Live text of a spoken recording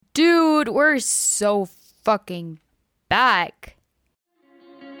Dude, we're so fucking back.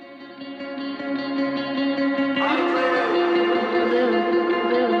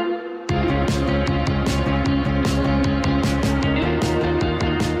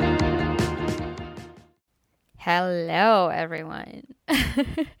 Hello, everyone.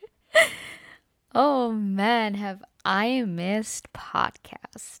 Oh man, have I missed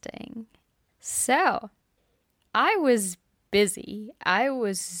podcasting. So, I was busy. I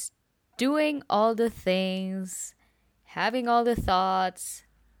was doing all the things, having all the thoughts,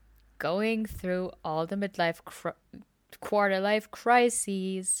 going through all the quarter life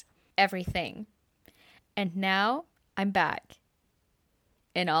crises, everything. And now I'm back.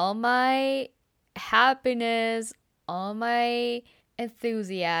 And all my happiness, all my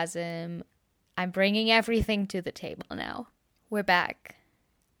enthusiasm, I'm bringing everything to the table now. We're back.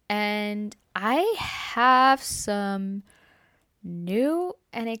 And I have some new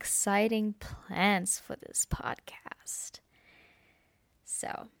and exciting plans for this podcast.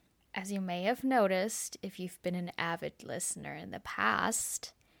 So, as you may have noticed, if you've been an avid listener in the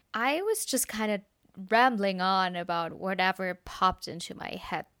past, I was just kind of rambling on about whatever popped into my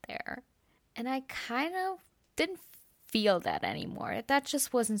head there. And I kind of didn't feel that anymore. That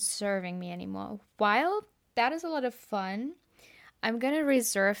just wasn't serving me anymore. While that is a lot of fun, I'm going to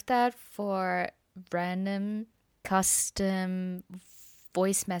reserve that for random custom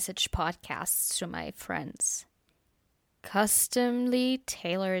voice message podcasts to my friends. Customly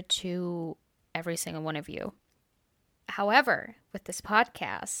tailored to every single one of you. However, with this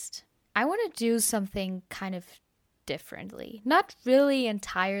podcast, I want to do something kind of differently. Not really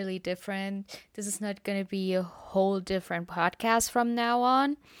entirely different. This is not going to be a whole different podcast from now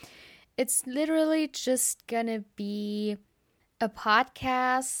on. It's literally just going to be a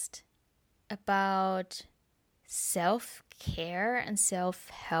podcast about self-care and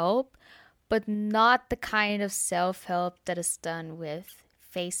self-help, but not the kind of self-help that is done with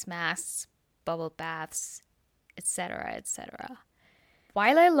face masks, bubble baths, etc., etc.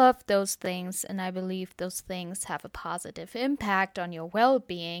 While I love those things and I believe those things have a positive impact on your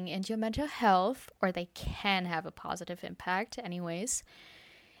well-being and your mental health, or they can have a positive impact anyways,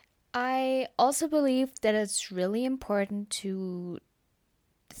 I also believe that it's really important to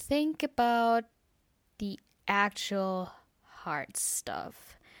think about the actual hard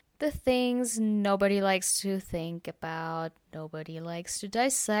stuff. The things nobody likes to think about, nobody likes to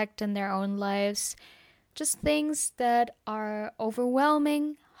dissect in their own lives. Just things that are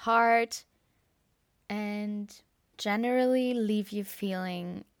overwhelming, hard, and generally leave you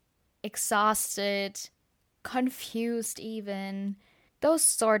feeling exhausted, confused even. Those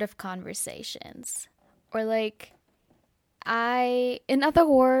sort of conversations. Or in other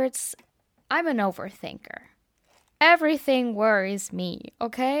words, I'm an overthinker. Everything worries me,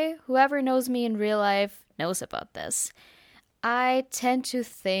 okay? Whoever knows me in real life knows about this. I tend to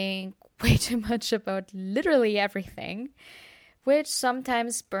think way too much about literally everything, which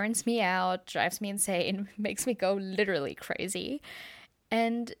sometimes burns me out, drives me insane, makes me go literally crazy.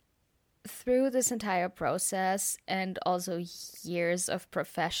 And through this entire process and also years of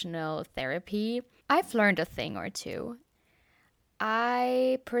professional therapy, I've learned a thing or two.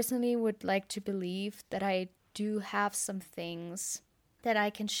 I personally would like to believe that I do have some things that I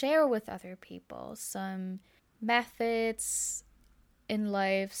can share with other people, some methods in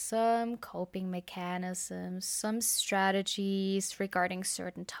life, some coping mechanisms, some strategies regarding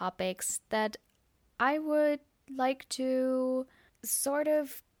certain topics that I would like to sort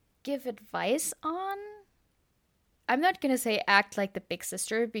of give advice on. I'm not going to say act like the big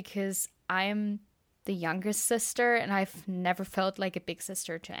sister because I'm the younger sister and I've never felt like a big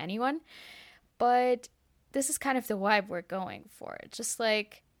sister to anyone. But this is kind of the vibe we're going for. Just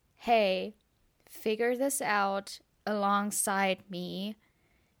like, hey, figure this out alongside me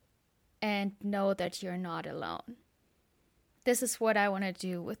and know that you're not alone. This is what I want to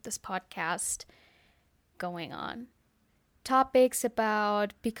do with this podcast going on. Topics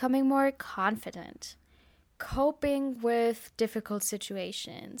about becoming more confident, coping with difficult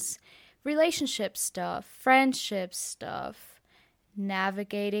situations, relationship stuff, friendship stuff,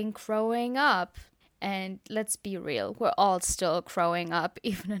 navigating growing up. And let's be real, we're all still growing up,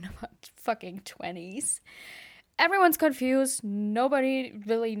 even in our fucking 20s. Everyone's confused, nobody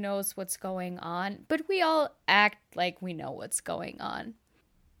really knows what's going on, but we all act like we know what's going on.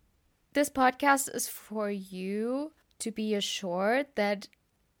 This podcast is for you to be assured that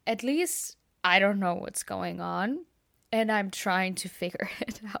at least I don't know what's going on, and I'm trying to figure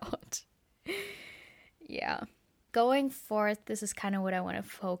it out. Yeah. Going forth, this is kind of what I want to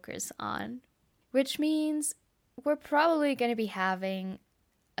focus on, which means we're probably going to be having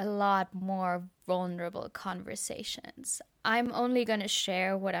a lot more vulnerable conversations. I'm only going to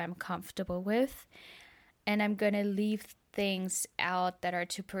share what I'm comfortable with, and I'm going to leave things out that are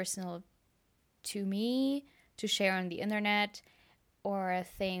too personal to me to share on the internet, or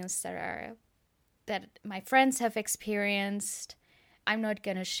things that my friends have experienced. I'm not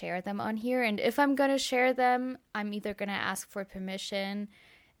going to share them on here. And if I'm going to share them, I'm either going to ask for permission,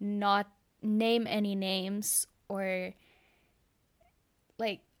 not name any names, or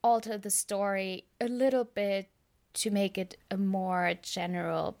like alter the story a little bit to make it a more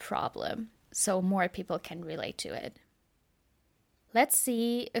general problem so more people can relate to it. Let's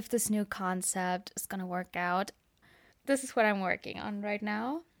see if this new concept is going to work out. This is what I'm working on right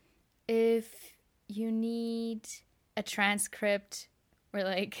now. If you need a transcript or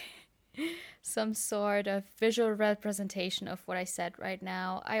like some sort of visual representation of what I said right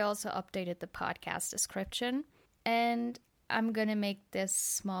now, I also updated the podcast description. And I'm gonna make this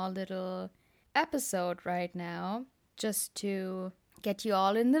small little episode right now just to get you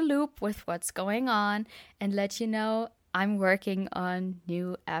all in the loop with what's going on and let you know I'm working on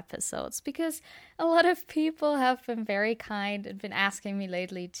new episodes, because a lot of people have been very kind and been asking me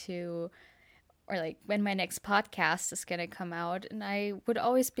lately to, or like when my next podcast is gonna come out, and I would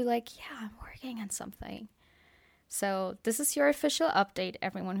always be like, yeah, I'm working on something. So this is your official update,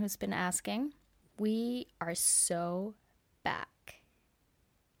 everyone who's been asking. We are so back.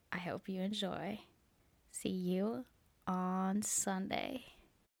 I hope you enjoy. See you on Sunday.